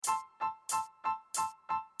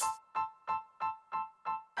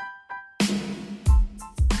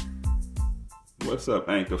What's up,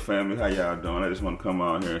 Anchor family? How y'all doing? I just want to come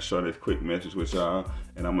on here and share this quick message with y'all,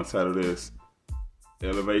 and I'm gonna title this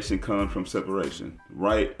 "Elevation Comes from Separation."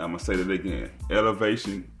 Right? I'm gonna say that again.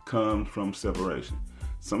 Elevation comes from separation.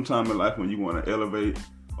 Sometime in life, when you want to elevate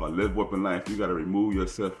or live up in life, you got to remove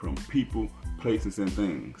yourself from people, places, and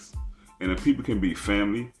things. And the people can be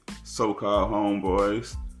family, so-called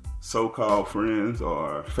homeboys, so-called friends,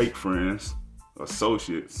 or fake friends,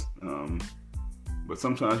 associates. But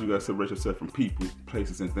sometimes you gotta separate yourself from people,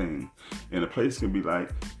 places, and things. And the place can be like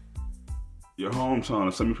your hometown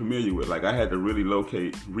or something you're familiar with. Like I had to really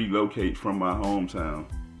relocate from my hometown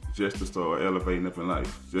just to start elevating up in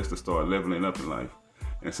life, just to start leveling up in life.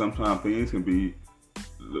 And sometimes things can be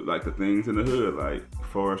like the things in the hood. Like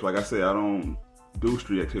for us, like I said, I don't do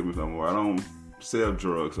street activities no more. I don't sell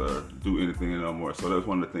drugs or do anything no more. So that's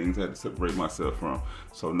one of the things I had to separate myself from.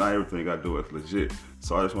 So now everything I do is legit.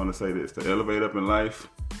 So I just want to say this: to elevate up in life,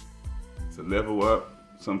 to level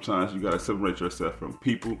up, sometimes you got to separate yourself from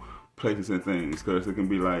people, places, and things. Because it can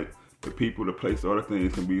be like the people, the place, or the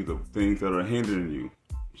things can be the things that are hindering you.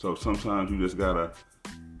 So sometimes you just got to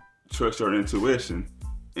trust your intuition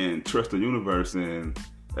and trust the universe. And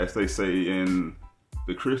as they say in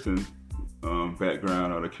the Christian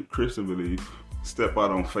background or the Christian belief, step out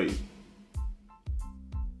on faith.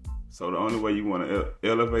 So the only way you want to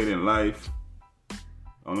elevate in life, the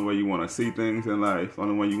only way you want to see things in life, the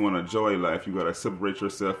only way you want to enjoy life, you got to separate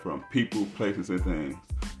yourself from people, places, and things.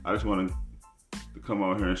 I just want to come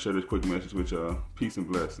on here and share this quick message with y'all. Peace and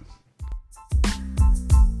blessings.